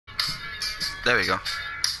There we go.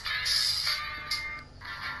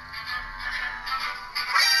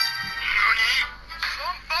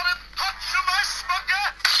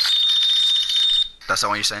 That's the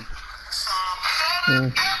one you're saying?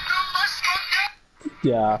 Mm.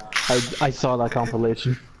 Yeah, I saw that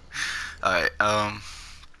compilation. Alright,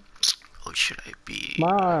 what should I be?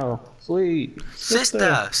 Smile, sweet,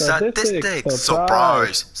 Sister, statistics,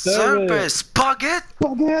 surprise, service, spaghetti.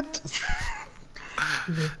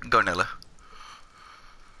 Go, Nella.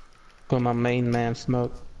 Got my main man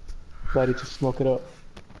smoke, ready to smoke it up.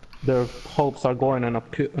 Their hopes are going in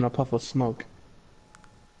a puff of smoke.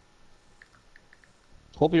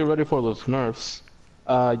 Hope you're ready for those nerfs.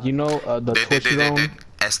 You know the Twitch zone.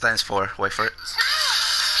 S stands for. Wait for it.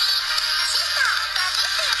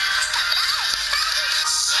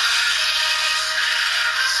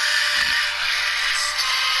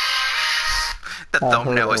 The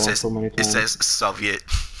thumbnail it says Soviet.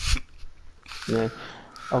 Yeah.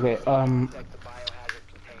 Okay. Ella.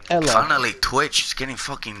 Finally, Twitch is getting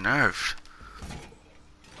fucking nerfed.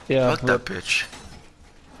 Yeah. Fuck that bitch.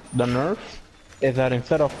 The nerf is that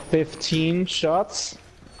instead of 15 shots,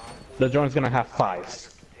 the drone's gonna have 5.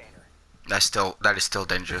 That is still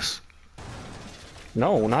dangerous.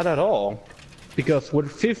 No, not at all. Because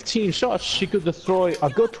with 15 shots, she could destroy a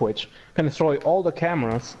good Twitch, can destroy all the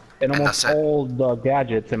cameras and almost all the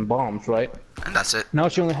gadgets and bombs, right? And that's it. Now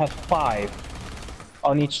she only has 5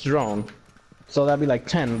 on each drone. So that'd be like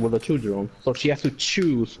 10 with a 2 drone. So she has to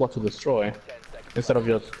choose what to destroy instead of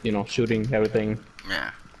just, you know, shooting everything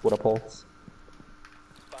with a pulse.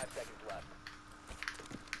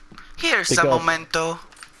 Here's a momento.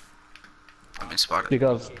 I've been spotted.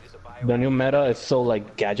 Because the new meta is so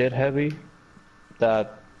like gadget heavy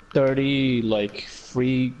that 30 like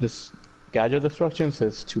free gadget destructions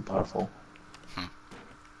is too powerful.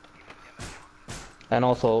 And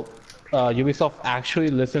also, Ubisoft actually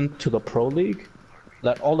listened to the Pro League.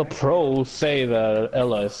 That all the pros say that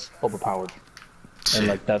Ella is overpowered, and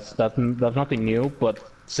like that's nothing new. But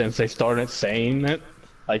since they started saying it,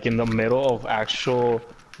 like in the middle of actual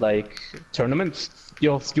like tournaments,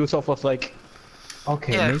 Ubisoft was like,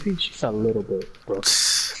 okay, maybe she's a little bit broken.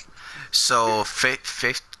 So,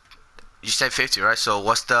 you said 50, right? So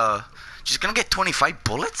what's the... She's gonna get 25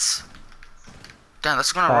 bullets? Damn,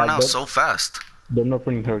 that's gonna run out so fast. They're not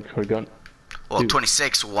bringing her gun. Well,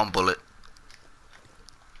 26, 1 bullet.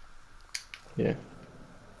 Yeah.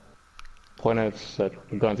 Point is that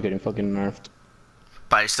the gun's getting fucking nerfed.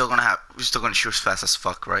 But you're still gonna shoot as fast as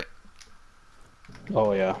fuck, right?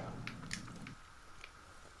 Oh yeah.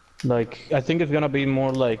 Like, I think it's gonna be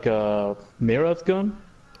more like Mira's gun,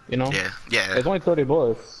 you know? Yeah, yeah. It's only 30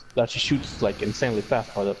 bullets that she shoots like insanely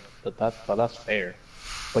fast, but that's fair.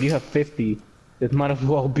 But you have 50, it might as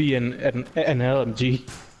well be an LMG.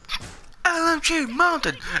 LMG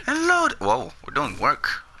mounted and loaded. Whoa, we're doing work.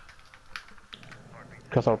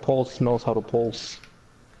 Because our pulse knows how to pulse.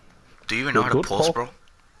 Do you even know how to pulse, bro?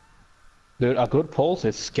 Dude, a good pulse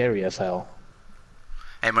is scary as hell.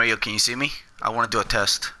 Hey Mario, can you see me? I want to do a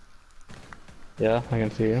test. Yeah, I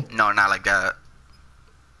can see you. No, not like that.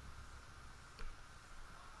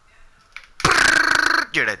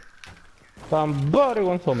 You're dead. Somebody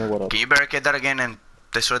once told me what up. Can you barricade that again and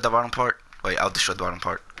destroy the bottom part? Wait, I'll destroy the bottom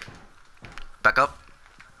part. Back up.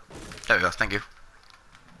 There we go, thank you.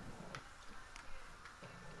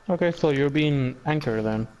 Okay, so you're being anchored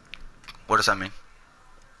then. What does that mean?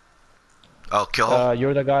 Oh, kill hole?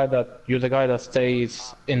 You're the guy that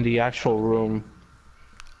stays in the actual room.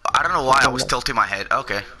 I don't know why I was tilting my head.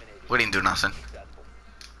 Okay, we didn't do nothing.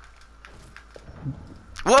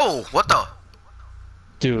 Whoa, what the?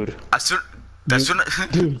 Dude.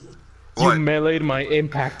 Dude. You meleeed my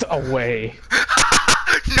impact away.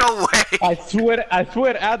 No way. I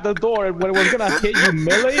swear at the door, and when it was gonna hit you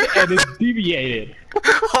melee, and it deviated.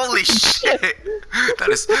 Holy shit! That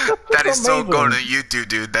is so going to YouTube,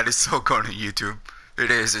 dude. That is so going to YouTube.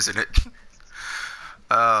 It is, isn't it?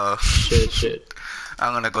 Shit.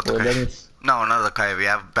 I'm gonna go to No, not the Kai. We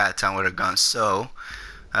have a bad time with our guns, so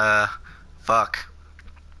fuck.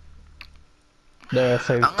 I'm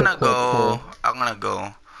gonna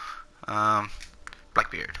go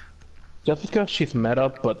Blackbeard. Just because she's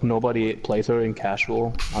meta, but nobody plays her in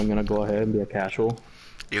casual, I'm gonna go ahead and be a casual.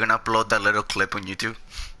 You're gonna upload that little clip on YouTube?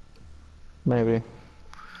 Maybe.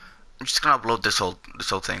 I'm just gonna upload this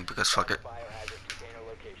whole thing because fuck it.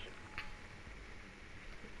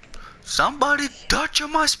 Somebody touch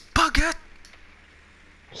my spaghetti!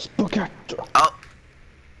 Spaghetti! Oh!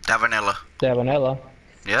 Davanella. Davanella.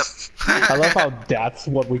 Yep. I love how that's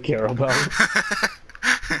what we care about.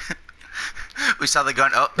 We saw the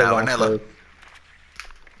gun. Oh, Davanella.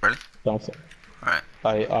 Really? downstairs. Alright.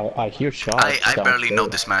 I hear shots I barely know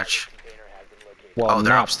downstairs. this match. Well, Oh,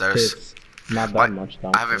 they're not upstairs. this, not Why? that much I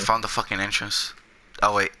haven't downstairs. found the fucking entrance.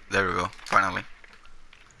 Oh wait, there we go. Finally.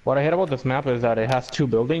 What I hate about this map is that it has two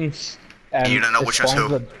buildings, and You don't know it which one's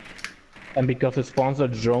spawns who. the, and because it spawns the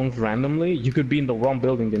drones randomly, you could be in the wrong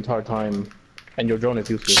building the entire time, and your drone is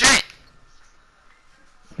useless. Shit!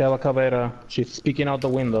 Bella Caveira, she's peeking out the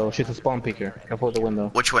window. She's a spawn picker. Careful with the window.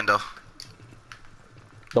 Which window?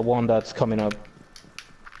 The one that's coming up.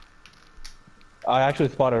 I actually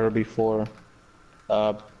spotted her before.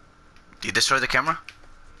 You destroy the camera?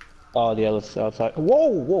 Oh, the other outside. Whoa,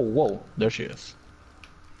 whoa, whoa! There she is.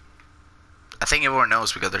 I think everyone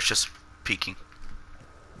knows because they're just peeking.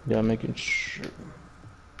 Yeah, making sure.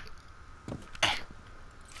 I'm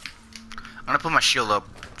gonna put my shield up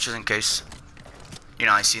just in case. You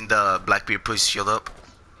know, I seen the Blackbeard put his shield up.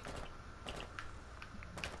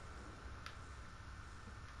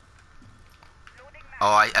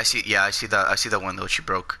 Oh, I see. Yeah, I see the window she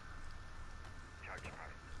broke.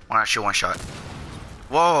 One shot, one shot.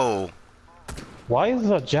 Whoa! Why is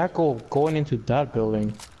a jackal going into that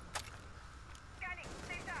building?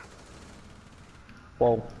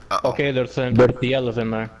 Whoa. Okay, there's the L's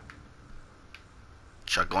in there.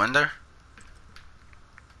 Should I go in there?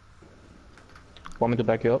 Want me to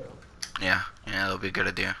back you up? Yeah, that'll be a good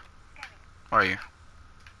idea. Where are you?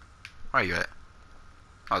 Where are you at?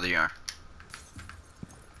 Oh, there you are.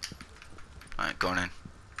 Alright, going in.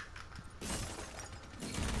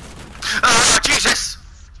 Oh, Jesus!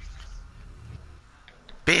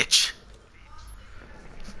 Bitch!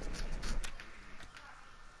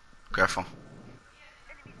 Careful.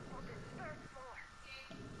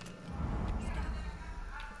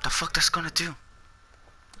 The fuck that's gonna do?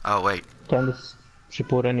 Oh, wait. Candace, she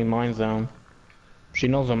put any mines down. She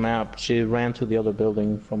knows the map. She ran to the other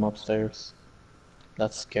building from upstairs.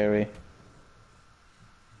 That's scary.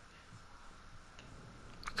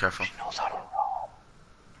 Careful. She knows how to roam.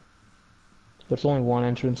 There's only one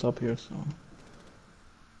entrance up here, so...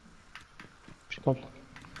 She comes.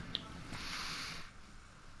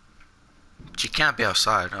 She can't be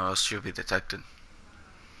outside or else she'll be detected.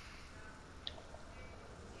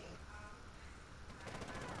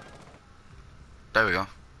 There we go.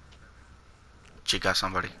 She got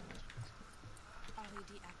somebody.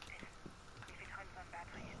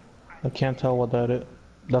 I can't tell what that is.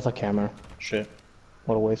 That's a camera. Shit.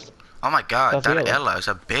 What a waste. Oh my god, That's that Ella. Ella is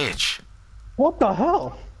a bitch. What the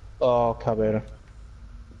hell? Oh, Caveira.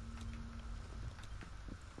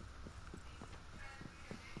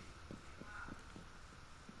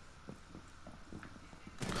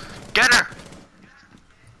 Get her!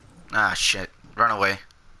 Ah, shit. Run away.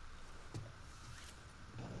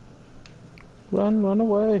 Run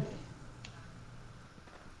away.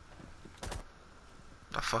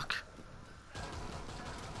 The fuck?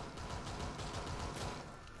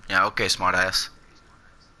 Yeah, okay, smartass.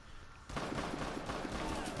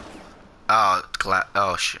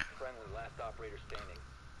 Oh, shit.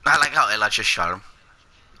 I like how Ella just shot him.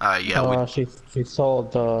 Yeah, She saw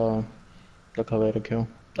the Caveira kill.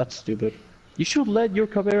 That's stupid. You should let your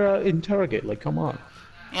Caveira interrogate, like, come on.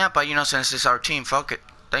 Yeah, but you know, since it's our team, fuck it.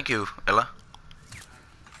 Thank you, Ella.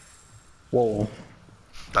 Whoa.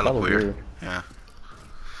 That looked weird. Yeah.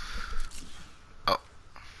 Oh.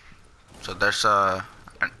 So there's an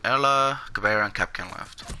Ella, Caveira, and Capcan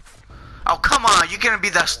left. Oh, come on! You can't be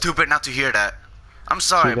that stupid not to hear that. I'm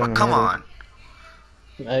sorry, but come on.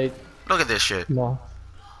 Look at this shit. No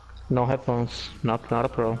headphones. Not a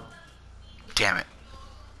pro. Damn it.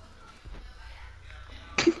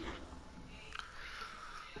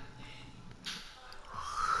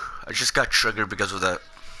 I just got triggered because of that.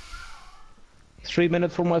 3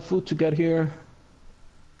 minutes for my food to get here.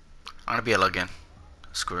 I'm gonna be Ella again.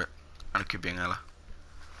 Screw it. I'm gonna keep being Ella.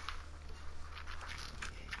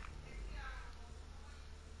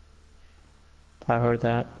 I heard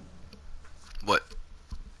that. What?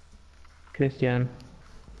 Christian.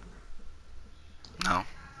 No.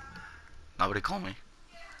 Nobody called me.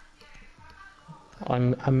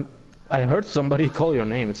 I heard somebody call your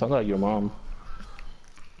name. It sounded like your mom.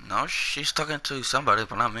 No, she's talking to somebody,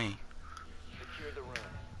 but not me.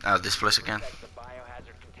 Oh, this place again.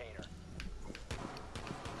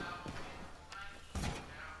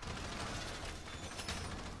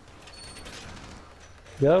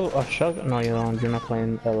 Yo, a shotgun? No, you don't. You're not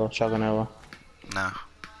playing Ella. Shotgun Ella. No.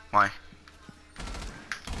 Why?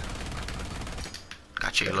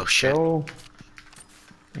 Gotcha, you little shit. Go.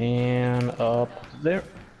 And up there.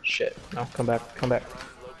 Shit. No, come back. Come back.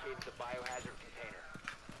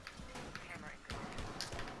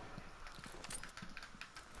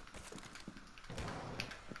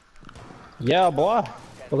 Yeah, boy.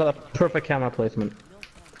 Look at that perfect camera placement.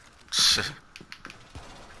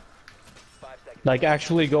 Like,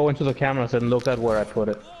 actually go into the cameras and look at where I put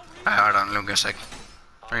it. Hold on, look a sec.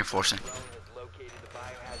 Reinforcing.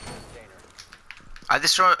 I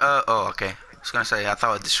destroyed. Oh, okay. I was gonna say I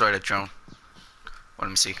thought I destroyed a drone. Well, let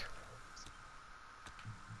me see.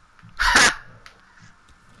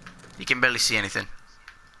 You can barely see anything.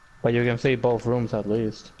 But you can see both rooms at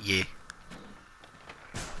least. Yeah.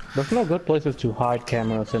 There's no good places to hide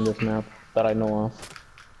cameras in this map that I know of.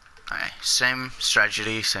 Alright, same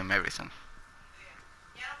strategy, same everything.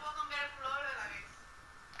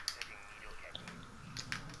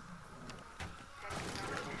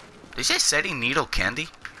 Did you say setting needle candy?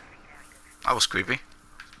 That was creepy.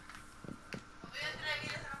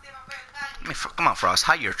 Come on, Frost,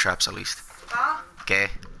 hide your traps at least. Okay.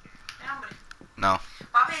 No.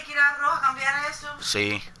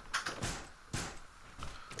 See.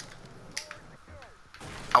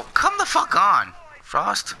 Oh, come the fuck on,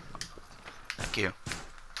 Frost. Thank you.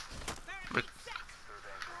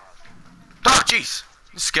 Oh, jeez.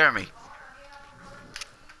 You scare me.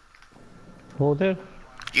 Who did?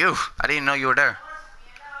 You. I didn't know you were there.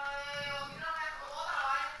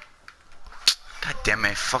 God damn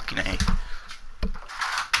it. Fucking A.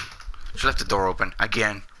 She left the door open.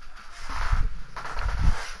 Again.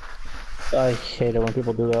 I hate it when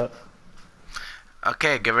people do that.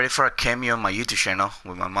 Okay, get ready for a cameo on my YouTube channel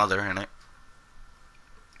with my mother in it.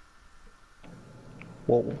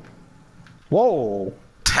 Whoa. Whoa!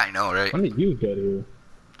 I know, right? When did you get here?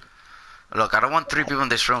 Look, I don't want 3 people in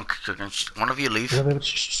this room. Can one of you leave?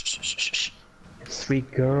 Shh. 3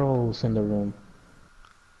 girls in the room.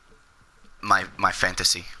 My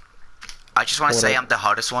fantasy. I just want to say I'm the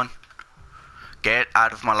hardest one. Get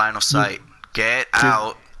out of my line of sight. Get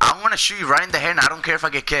out. I want to shoot you right in the head and I don't care if I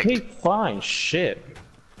get kicked. Hey, fine. Shit.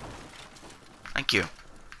 Thank you.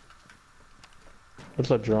 There's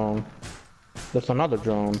a drone. There's another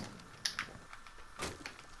drone.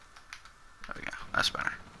 There we go. That's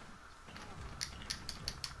better.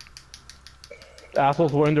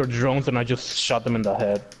 Assholes were in their drones and I just shot them in the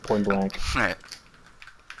head, point blank. Right.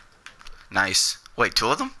 Nice. Wait, 2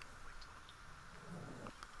 of them?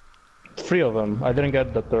 3 of them. I didn't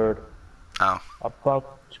get the 3rd. Oh.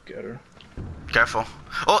 About to get her. Careful.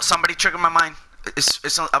 Oh, somebody triggered my mind.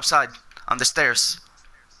 It's on upside on the stairs.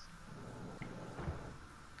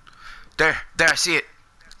 There, I see it.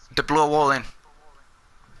 They blew a wall in.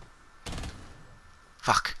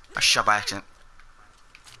 Fuck, I shot by accident.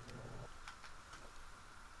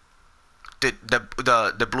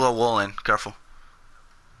 They blew a wall in. Careful.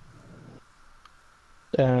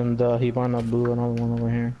 And he might not blew another one over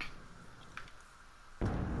here.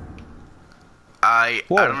 I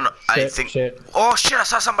don't know. Shit, I think. Shit. Oh shit! I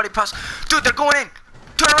saw somebody pass. Dude, they're going in.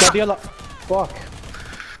 Turn around. Fuck.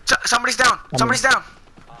 Somebody's down. Somebody's down.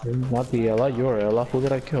 Not the Ella, you're Ella. Who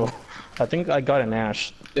did I kill? I think I got an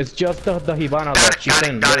Ash. It's just the Hibana that she's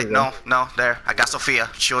in. Got it. No, there. I got Sophia.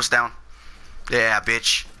 She was down. Yeah,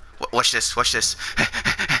 bitch. Watch this. Watch this.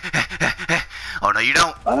 Oh no, you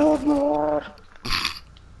don't. I don't know.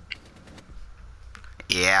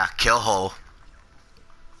 Yeah, kill hole.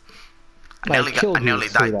 I nearly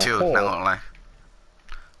died too. Not gonna lie.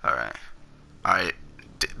 Alright.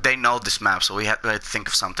 They know this map, so we have to think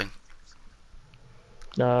of something.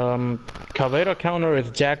 Caveira counter is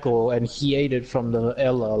Jackal, and he ate it from the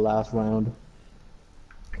Ella last round.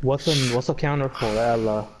 What's a counter for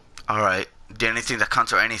Ella? Alright. The only thing that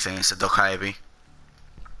counter anything is a Dokaibi.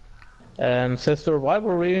 And Sister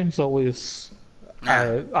Rivalry is always...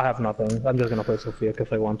 Yeah. I have nothing. I'm just gonna play Sophia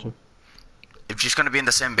because I want to. If she's gonna be in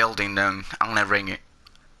the same building, then I'm gonna ring it.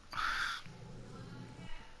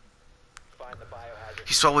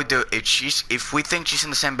 Here's what we do. If we think she's in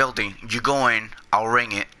the same building, you go in, I'll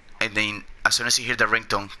ring it, and then as soon as you hear the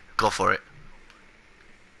ringtone, go for it.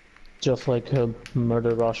 Just like a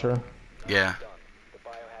murder rusher. Yeah.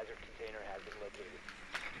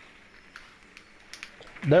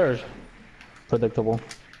 There's predictable.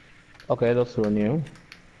 Okay, those 2 are new.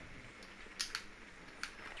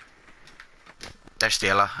 There's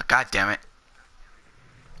Stella. God damn it.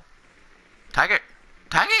 Tag it.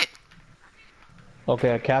 Tag it. Okay,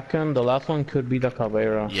 a Capcan. The last one could be the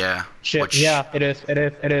Caveira. Yeah. Shit. Yeah, it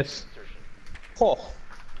is. Oh,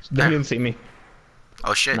 they didn't see me.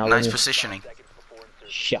 Oh shit, now nice positioning.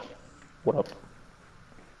 Yeah. What up?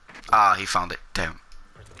 Ah, he found it. Damn.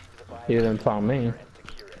 He didn't find me.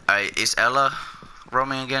 Is Ella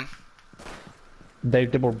roaming again? They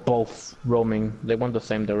were both roaming. They went the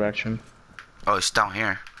same direction. Oh, it's down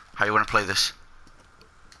here. How you wanna play this?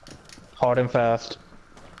 Hard and fast.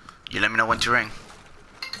 You let me know when to ring.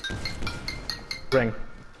 Ring.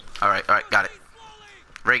 Alright, got it.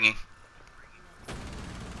 Ringing.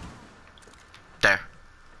 There.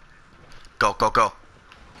 Go, go, go.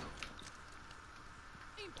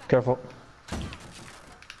 Careful.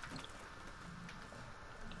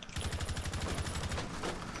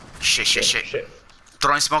 Shit.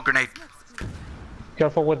 Throwing smoke grenade.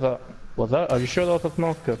 Careful with the... Was that? Are you sure that was a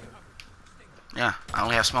smoke? Good. Yeah, I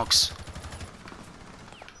only have smokes.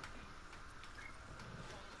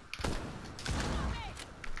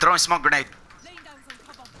 Throwing smoke grenade.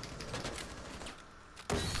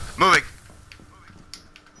 Moving.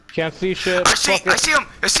 Can't see shit. I see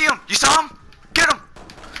him. You saw him? Get him.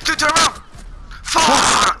 Dude, turn around.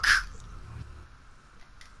 Fuck.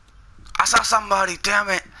 I saw somebody, damn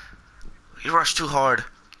it. He rushed too hard.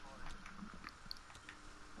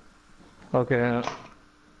 Okay. What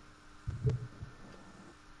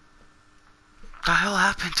the hell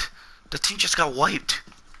happened? The team just got wiped.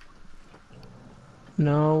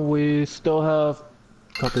 No, we still have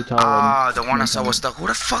copy tower. Ah, the one I saw was stuck. Who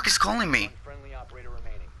the fuck is calling me?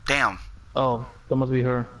 Damn. Oh, that must be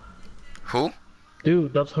her. Who?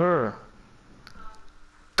 Dude, that's her.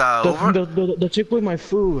 The chick with my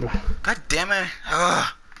food. God damn it.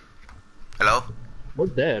 Ugh. Hello? We're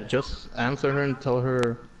dead. Just answer her and tell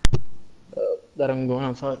her that I'm going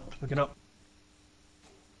outside. Pick it up.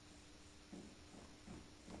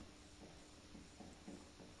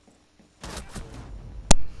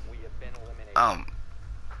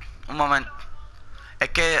 Un momento. Es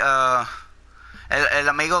que el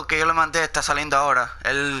amigo que yo le mandé está saliendo ahora.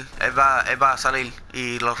 Él va a salir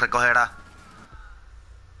y lo recogerá.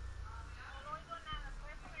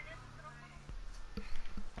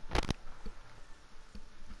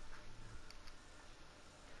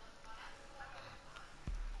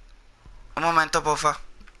 Un momento, porfa.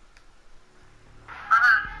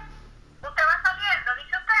 Ajá. ¿Usted va saliendo,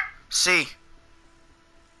 dice usted? Sí.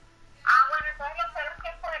 Ah, bueno, entonces lo espero aquí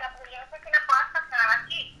afuera, porque yo no sé si me puedo estacionar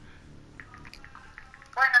aquí.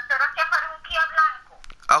 Bueno, espero aquí afuera un Kia blanco.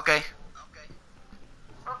 Ok.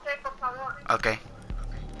 Ok, por favor. Ok.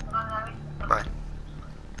 Bye.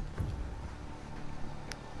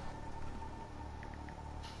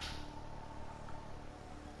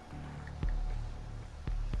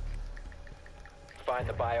 Find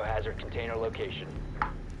the biohazard container location.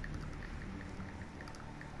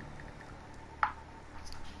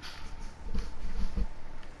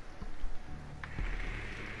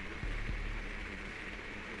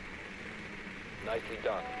 Nicely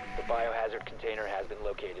done. The biohazard container has been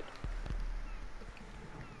located.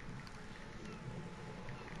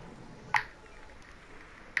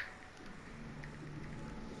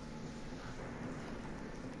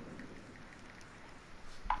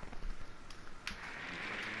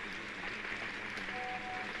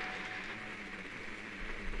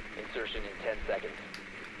 Insertion in 10 seconds.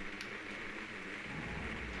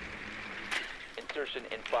 Insertion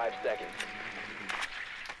in 5 seconds.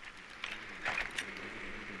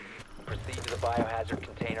 Proceed to the biohazard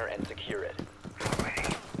container and secure it.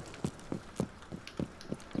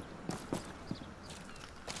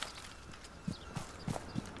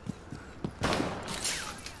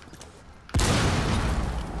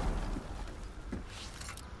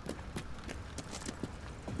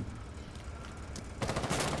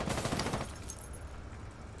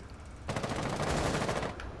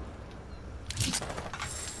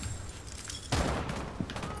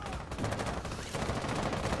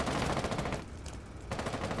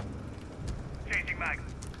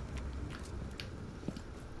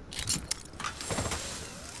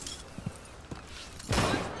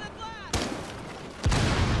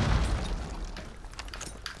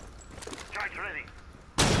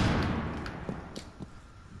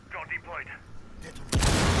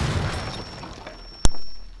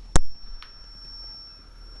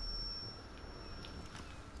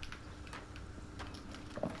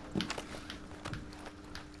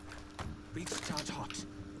 Charge hot.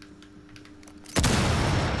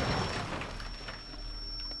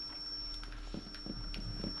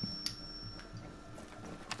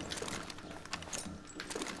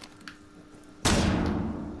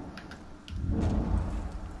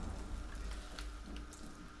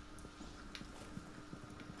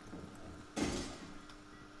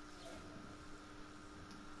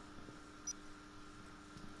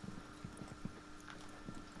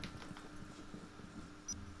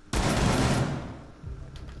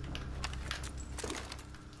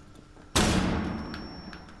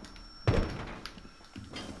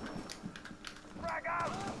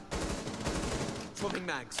 Swapping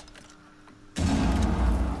mags.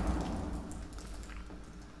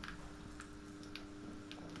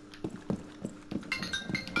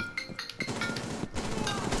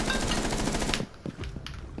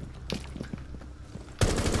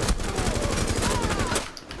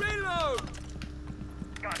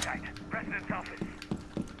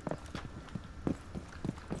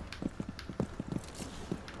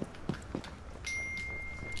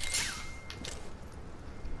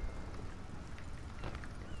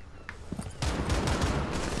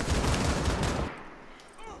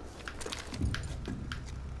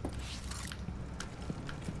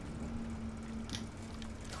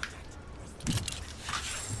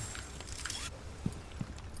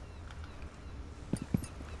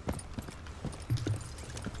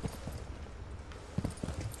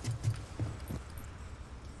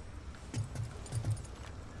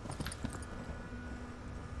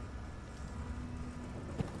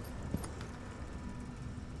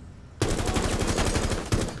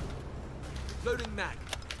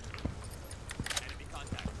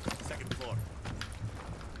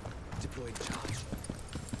 Deploying charge.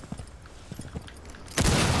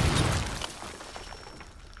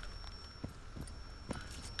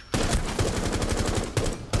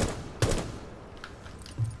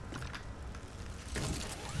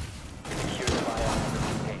 Secure the biohazard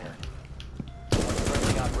container. One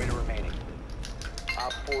friendly operator remaining.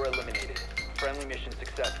 Op 4 eliminated. Friendly mission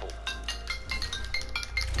successful.